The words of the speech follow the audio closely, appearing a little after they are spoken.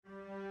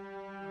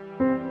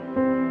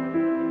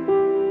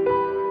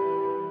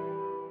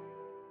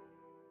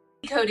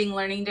Decoding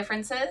Learning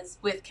Differences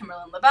with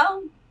Kimberlyn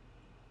Lavelle.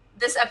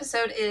 This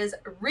episode is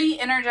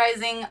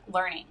Re-Energizing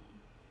Learning.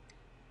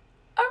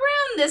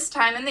 Around this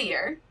time in the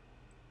year,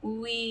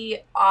 we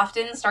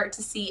often start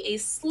to see a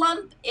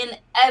slump in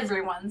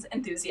everyone's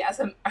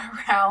enthusiasm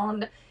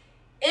around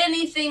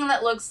anything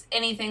that looks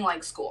anything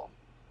like school.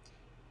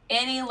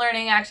 Any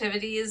learning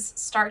activities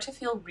start to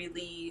feel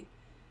really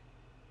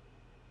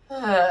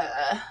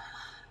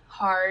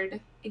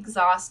hard,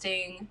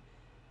 exhausting.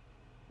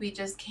 We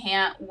just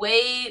can't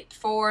wait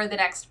for the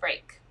next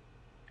break,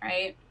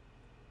 right?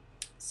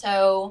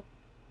 So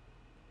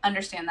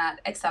understand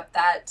that, accept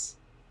that,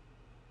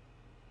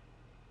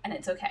 and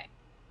it's okay.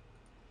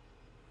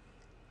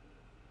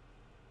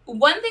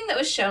 One thing that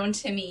was shown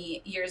to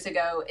me years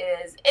ago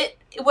is, it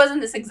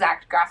wasn't this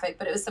exact graphic,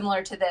 but it was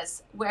similar to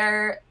this,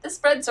 where the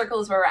spread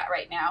circle is where we're at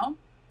right now.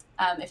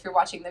 If you're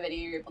watching the video,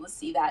 you're able to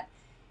see that.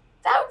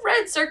 That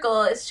red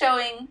circle is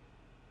showing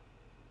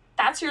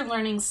that's your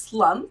learning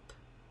slump.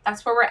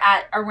 That's where we're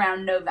at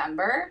around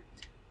November.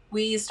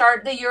 We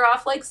start the year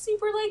off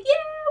super yeah,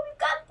 we've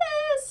got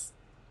this.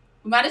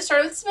 We might have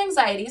started with some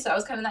anxiety, so that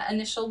was kind of that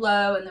initial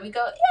low, and then we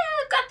go,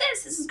 yeah, I've got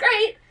this is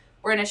great.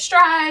 We're in a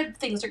stride,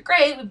 things are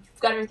great, we've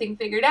got everything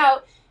figured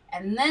out,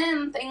 and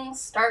then things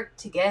start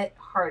to get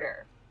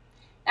harder.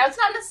 Now, it's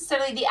not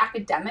necessarily the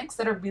academics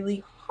that are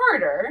really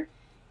harder.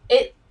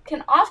 It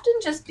can often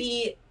just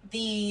be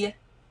the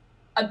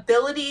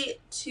ability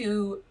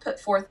to put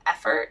forth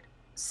effort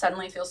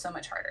suddenly feels so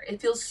much harder. It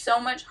feels so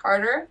much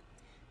harder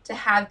to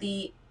have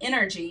the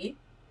energy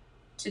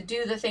to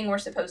do the thing we're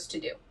supposed to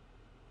do,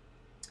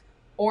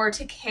 or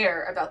to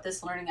care about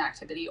this learning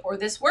activity or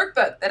this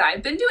workbook that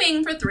I've been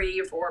doing for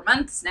 3 or 4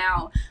 months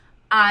now.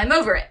 I'm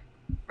over it,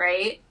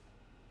 right?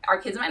 Our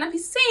kids might not be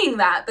saying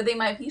that, but they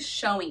might be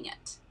showing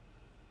it.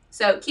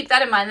 So keep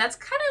that in mind. That's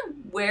kind of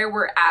where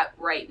we're at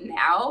right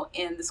now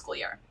in the school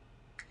year.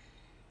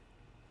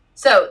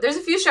 So there's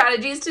a few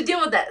strategies to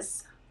deal with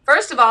this.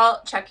 First of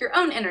all, check your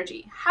own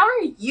energy. How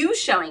are you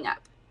showing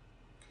up?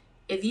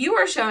 If you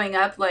are showing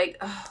up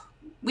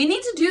we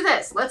need to do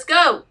this, let's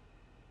go,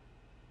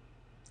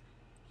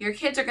 your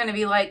kids are going to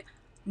be like,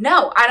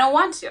 no, I don't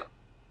want to.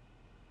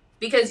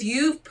 Because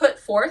you've put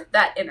forth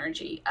that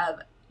energy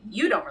of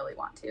you don't really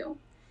want to.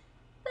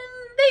 Then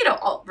they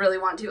don't all really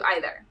want to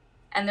either.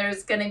 And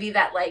there's going to be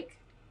that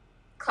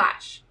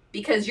clash.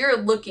 Because you're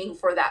looking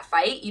for that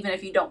fight even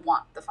if you don't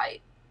want the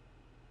fight.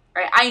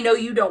 Right? I know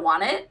you don't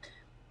want it.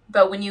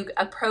 But when you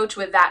approach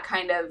with that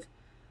kind of,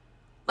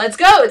 let's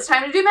go, it's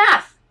time to do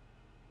math.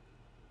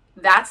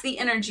 That's the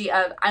energy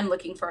of, I'm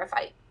looking for a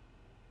fight.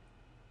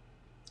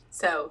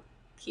 So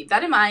keep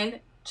that in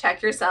mind.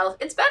 Check yourself.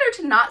 It's better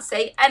to not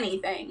say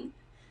anything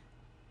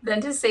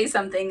than to say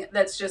something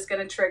that's just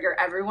going to trigger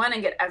everyone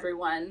and get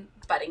everyone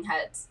butting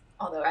heads.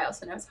 Although I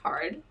also know it's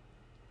hard.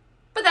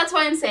 But that's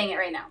why I'm saying it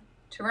right now.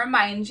 To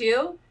remind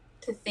you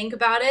to think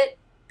about it,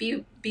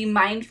 be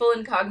mindful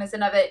and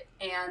cognizant of it,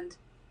 and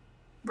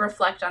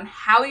reflect on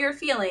how you're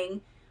feeling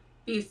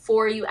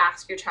before you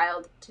ask your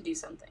child to do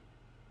something.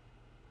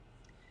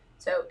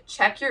 So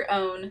check your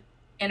own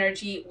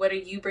energy. What are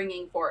you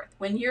bringing forth?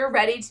 When you're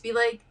ready to be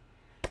like,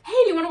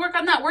 hey, do you want to work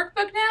on that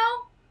workbook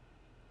now?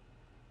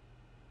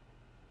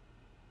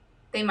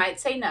 They might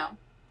say no.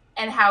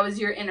 And how is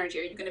your energy?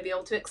 Are you going to be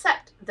able to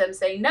accept them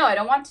saying, no, I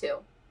don't want to?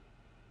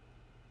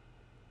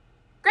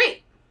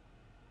 Great.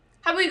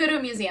 How about we go to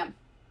a museum?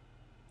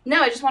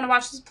 No, I just want to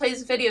watch this play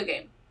this video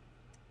game.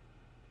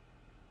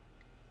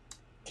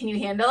 Can you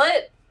handle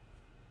it?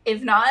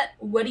 If not,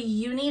 what do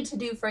you need to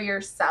do for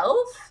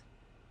yourself?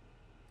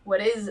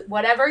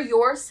 Whatever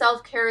your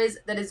self-care is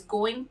that is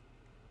going...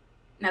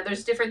 Now,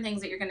 there's different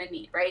things that you're going to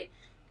need, right?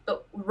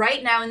 But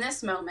right now in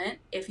this moment,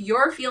 if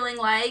you're feeling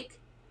like,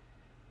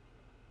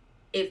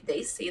 if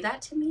they say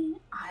that to me,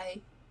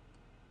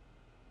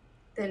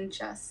 then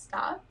just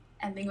stop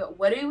and think about,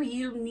 what do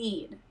you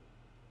need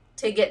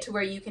to get to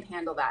where you can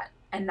handle that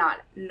and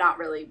not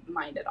really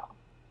mind at all?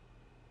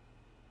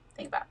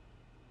 Think about it.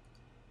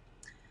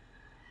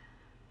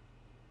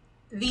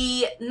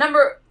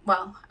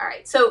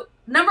 So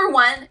number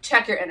one,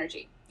 check your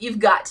energy. You've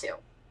got to.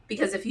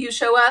 Because if you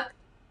show up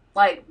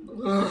I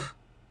don't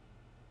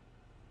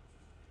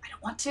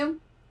want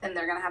to, then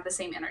they're going to have the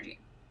same energy.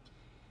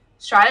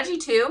 Strategy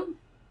 2,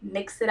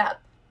 mix it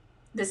up.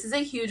 This is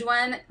a huge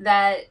one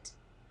that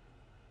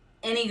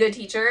any good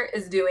teacher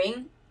is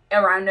doing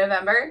around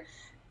November.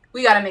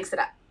 We got to mix it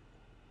up.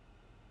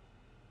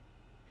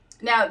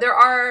 Now,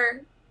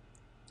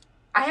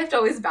 I have to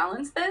always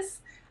balance this.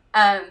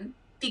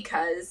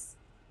 Because,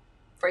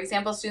 for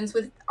example, students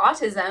with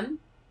autism,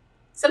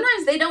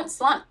 sometimes they don't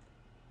slump.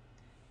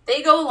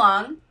 They go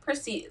along,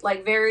 proceed,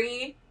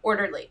 very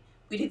orderly.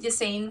 We do the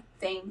same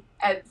thing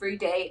every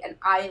day, and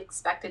I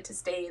expect it to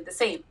stay the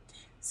same.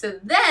 So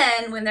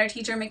then, when their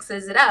teacher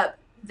mixes it up,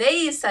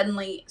 they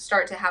suddenly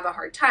start to have a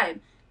hard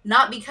time.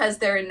 Not because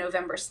they're in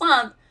November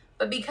slump,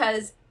 but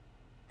because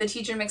the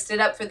teacher mixed it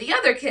up for the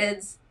other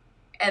kids,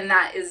 and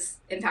that is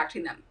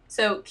impacting them.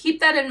 So keep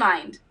that in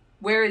mind.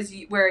 Where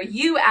are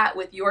you at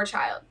with your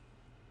child?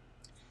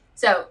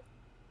 So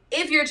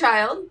If your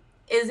child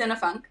is in a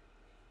funk,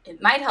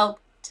 it might help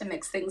to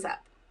mix things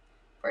up.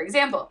 For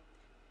example,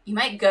 you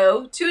might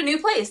go to a new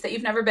place that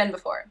you've never been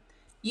before.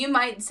 You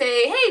might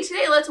say, hey,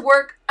 today let's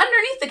work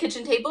underneath the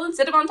kitchen table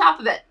instead of on top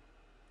of it.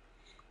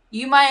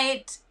 You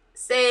might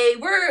say,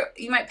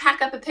 you might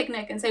pack up a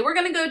picnic and say, we're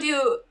going to go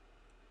do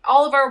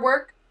all of our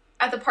work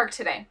at the park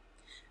today.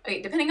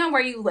 Okay, depending on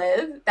where you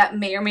live, that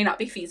may or may not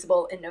be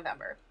feasible in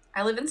November.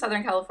 I live in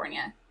Southern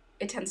California.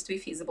 It tends to be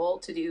feasible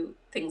to do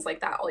things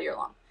like that all year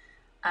long.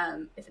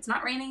 If it's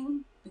not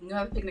raining, we can go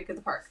have a picnic at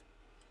the park.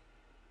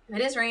 If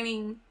it is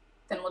raining,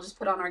 then we'll just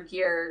put on our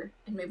gear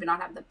and maybe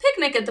not have the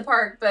picnic at the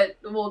park, but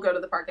we'll go to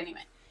the park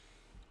anyway.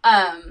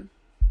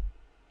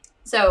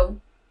 So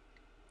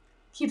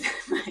keep that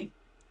in mind.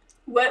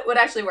 What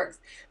actually works.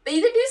 But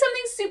you can do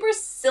something super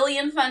silly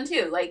and fun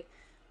too. Like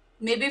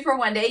maybe for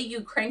one day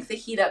you crank the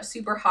heat up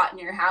super hot in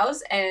your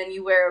house and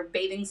you wear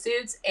bathing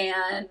suits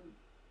and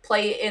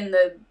play in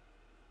the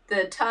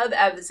tub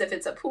as if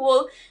it's a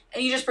pool,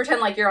 and you just pretend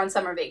like you're on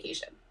summer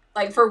vacation.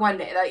 Like for one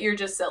day, that you're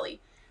just silly.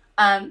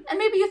 And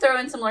maybe you throw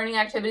in some learning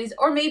activities,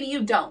 or maybe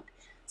you don't.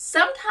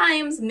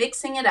 Sometimes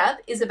mixing it up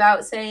is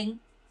about saying,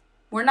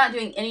 we're not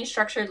doing any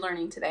structured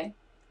learning today.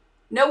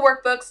 No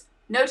workbooks,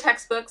 no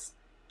textbooks.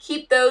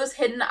 Keep those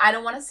hidden. I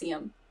don't want to see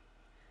them.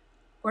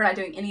 We're not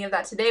doing any of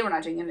that today. We're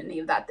not doing any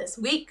of that this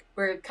week.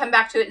 We'll come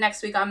back to it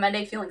next week on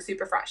Monday feeling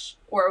super fresh.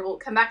 Or we'll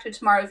come back to it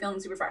tomorrow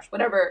feeling super fresh.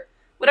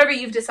 Whatever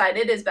you've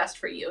decided is best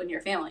for you and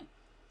your family.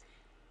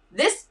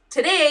 This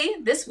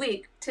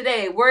week,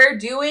 we're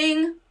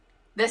doing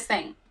this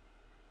thing.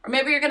 Or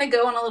maybe you're going to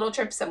go on a little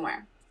trip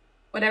somewhere.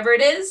 Whatever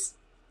it is,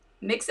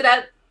 mix it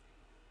up.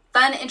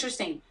 Fun,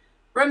 interesting.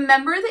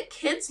 Remember that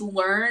kids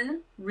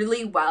learn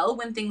really well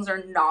when things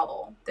are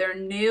novel. They're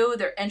new,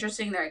 they're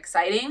interesting, they're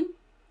exciting.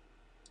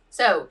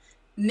 So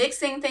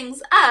mixing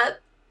things up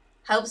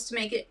helps to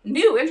make it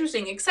new,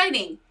 interesting,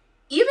 exciting.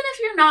 Even if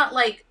you're not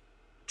like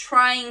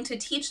trying to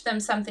teach them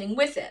something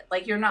with it.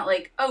 Like you're not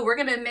like, oh, we're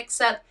going to mix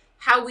up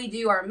how we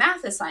do our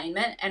math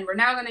assignment and we're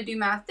now going to do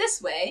math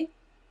this way.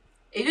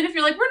 Even if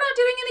you're like, we're not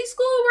doing any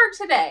schoolwork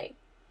today,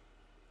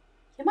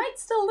 you might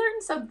still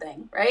learn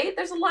something, right?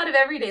 There's a lot of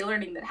everyday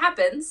learning that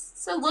happens.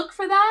 So look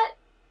for that.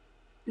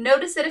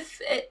 Notice it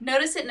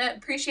and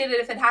appreciate it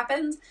if it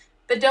happens,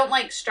 but don't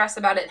like stress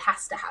about it. It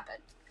has to happen.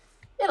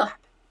 It'll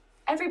happen.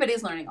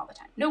 Everybody's learning all the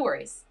time. No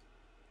worries.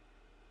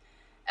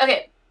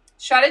 Okay.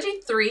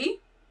 Strategy 3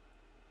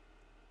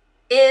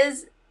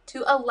 is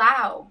to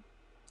allow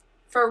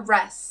for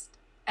rest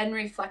and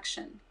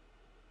reflection.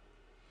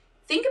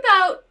 Think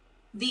about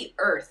the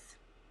earth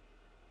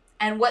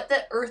and what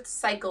the earth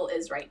cycle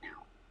is right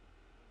now.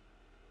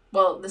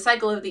 Well, the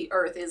cycle of the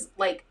earth is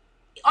like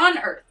on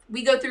earth.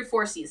 We go through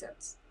 4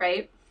 seasons,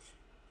 right?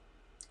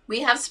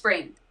 We have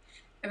spring.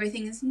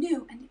 Everything is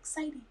new and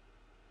exciting.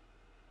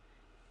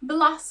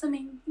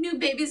 Blossoming. New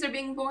babies are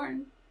being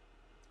born.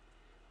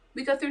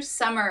 We go through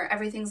summer.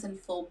 Everything's in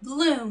full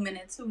bloom and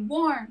it's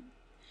warm.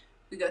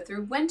 We go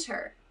through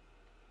winter.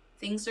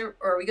 We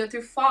go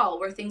through fall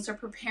where things are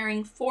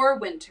preparing for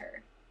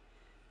winter.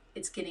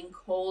 It's getting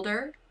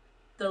colder.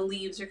 The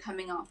leaves are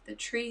coming off the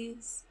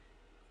trees.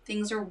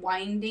 Things are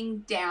winding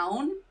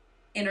down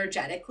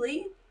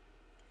energetically.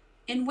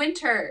 In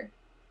winter,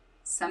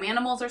 some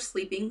animals are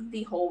sleeping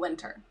the whole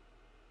winter.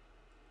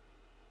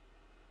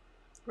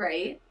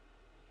 Right?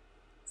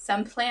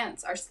 Some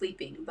plants are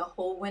sleeping the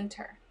whole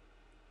winter.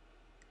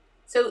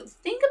 So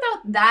think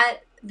about that,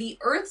 the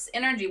earth's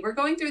energy. We're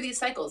going through these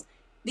cycles.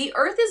 The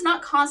earth is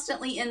not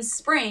constantly in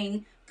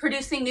spring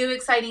producing new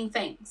exciting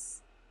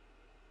things.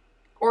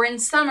 Or in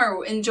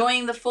summer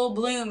enjoying the full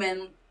bloom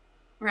and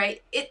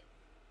right?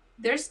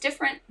 There's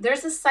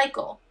a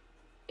cycle.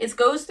 It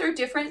goes through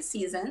different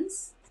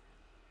seasons.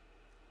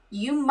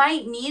 You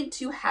might need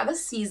to have a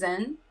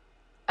season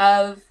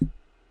of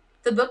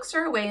the books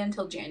are away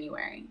until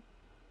January.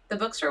 The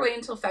books are away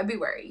until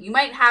February. You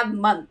might have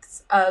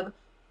months of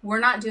we're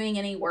not doing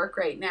any work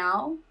right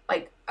now,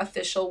 like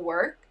official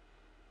work.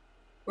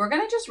 We're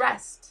going to just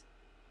rest.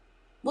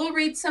 We'll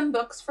read some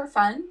books for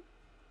fun.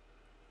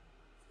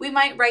 We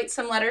might write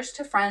some letters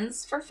to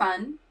friends for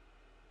fun.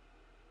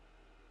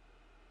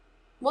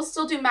 We'll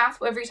still do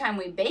math every time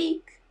we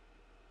bake,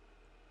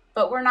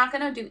 but we're not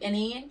going to do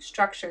any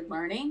structured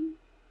learning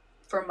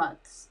for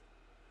months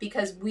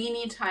because we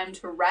need time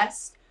to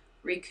rest,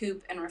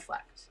 recoup, and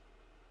reflect.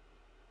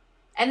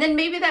 And then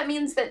maybe that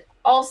means that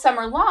all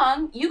summer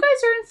long, you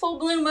guys are in full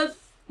bloom of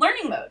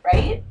learning mode,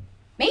 right?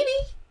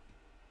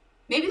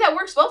 Maybe that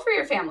works well for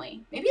your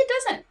family. Maybe it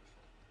doesn't.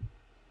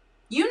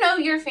 You know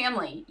your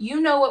family.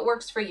 You know what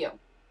works for you.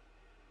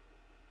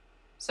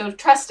 So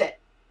trust it.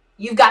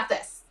 You've got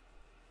this.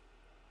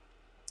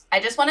 I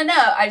just want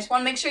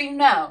to make sure you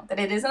know that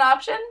it is an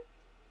option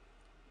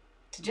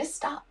to just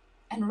stop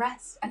and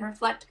rest and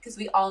reflect because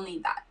we all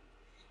need that.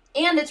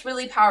 And it's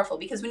really powerful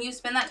because when you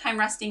spend that time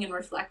resting and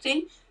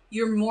reflecting,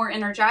 you're more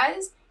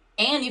energized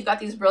and you've got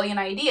these brilliant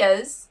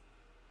ideas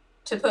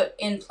to put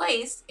in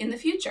place in the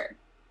future.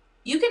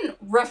 you can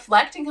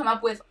reflect and come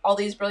up with all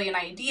these brilliant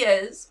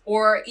ideas,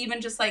 or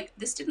even just like,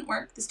 this didn't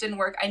work,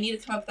 I need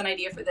to come up with an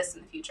idea for this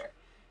in the future,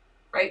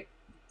 right?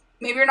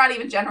 Maybe you're not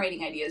even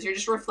generating ideas. You're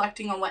just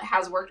reflecting on what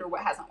has worked or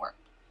what hasn't worked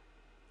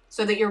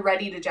so that you're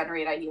ready to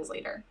generate ideas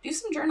later. Do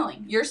some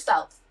journaling.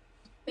 Yourself.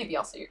 Maybe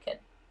also your kid.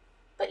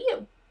 But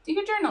you. Do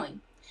your journaling.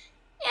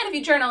 And if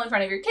you journal in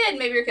front of your kid,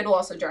 maybe your kid will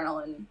also journal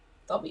and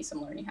there'll be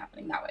some learning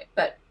happening that way.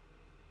 But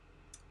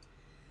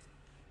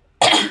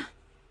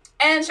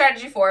and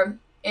strategy 4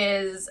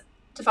 is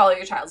to follow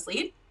your child's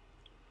lead.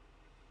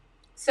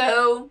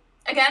 So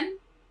again,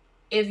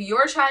 if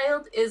your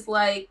child is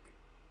like,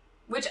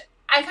 which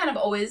I kind of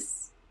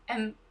always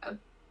am a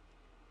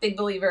big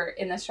believer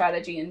in this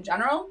strategy in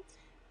general,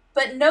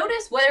 but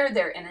notice where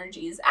their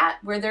energy is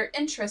at, where their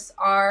interests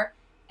are,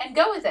 and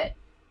go with it.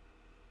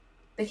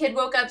 The kid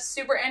woke up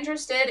super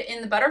interested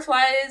in the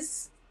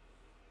butterflies,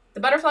 the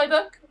butterfly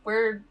book.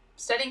 We're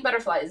studying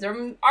butterflies.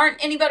 There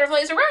aren't any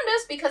butterflies around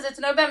us because it's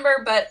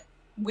November, but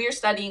we're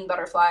studying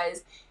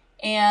butterflies,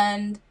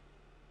 and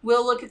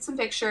we'll look at some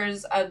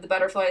pictures of the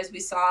butterflies we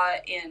saw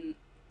in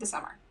the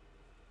summer,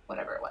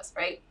 whatever it was,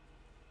 right?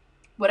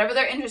 Whatever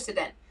they're interested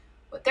in,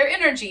 what their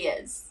energy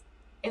is.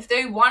 If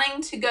they're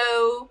wanting to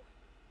go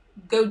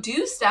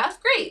do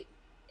stuff, great.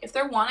 If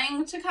they're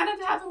wanting to kind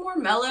of have a more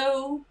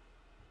mellow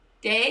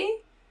day,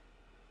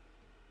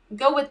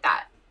 go with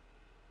that.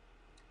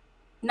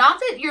 Not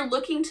that you're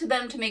looking to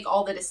them to make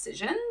all the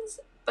decisions,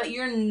 but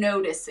you're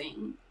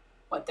noticing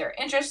what they're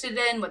interested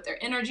in, what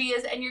their energy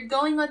is, and you're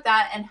going with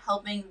that and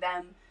helping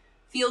them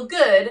feel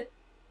good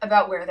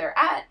about where they're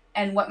at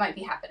and what might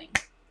be happening.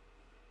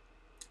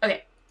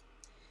 Okay.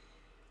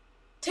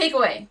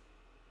 Takeaway.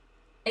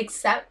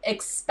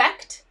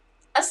 Expect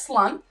a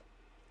slump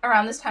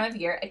around this time of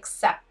year.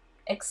 Expect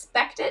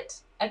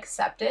it,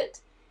 accept it,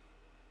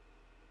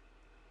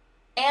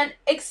 and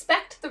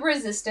expect the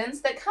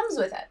resistance that comes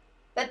with it.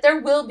 That there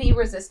will be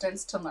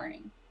resistance to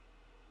learning.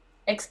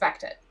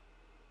 Expect it.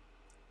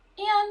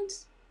 And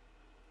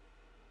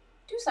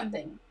do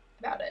something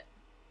about it.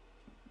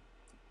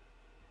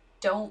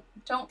 Don't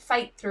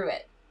fight through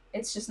it.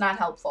 It's just not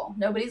helpful.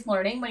 Nobody's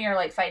learning when you're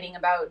like fighting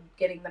about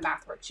getting the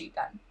math worksheet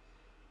done,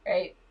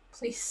 right?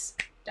 Please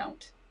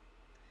don't.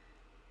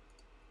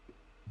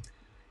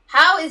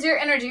 How is your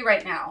energy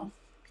right now?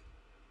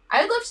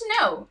 I would love to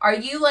know. Are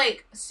you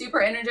like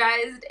super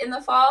energized in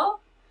the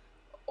fall?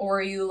 Or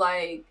are you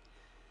like,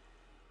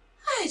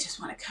 I just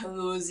want to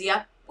cozy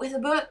up with a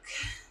book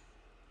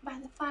by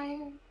the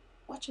fire,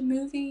 watch a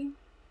movie?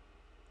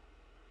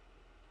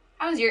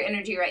 How is your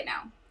energy right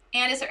now?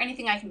 And is there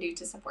anything I can do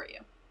to support you?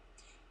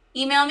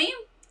 Email me,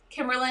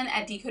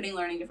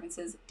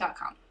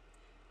 Kimberlyn@decodinglearningdifferences.com.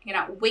 I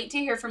cannot wait to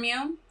hear from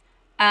you.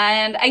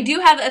 And I do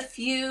have a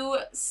few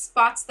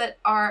spots that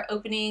are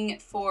opening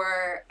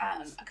for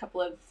a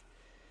couple of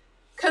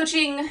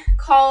coaching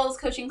calls,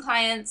 coaching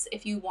clients.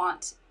 If you're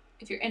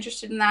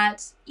interested in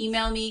that,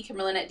 email me,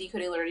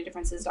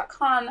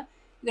 Kimberlyn@decodinglearningdifferences.com.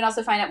 You can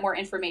also find out more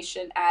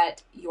information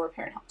at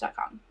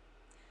yourparenthelp.com.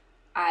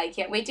 I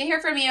can't wait to hear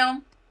from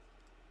you.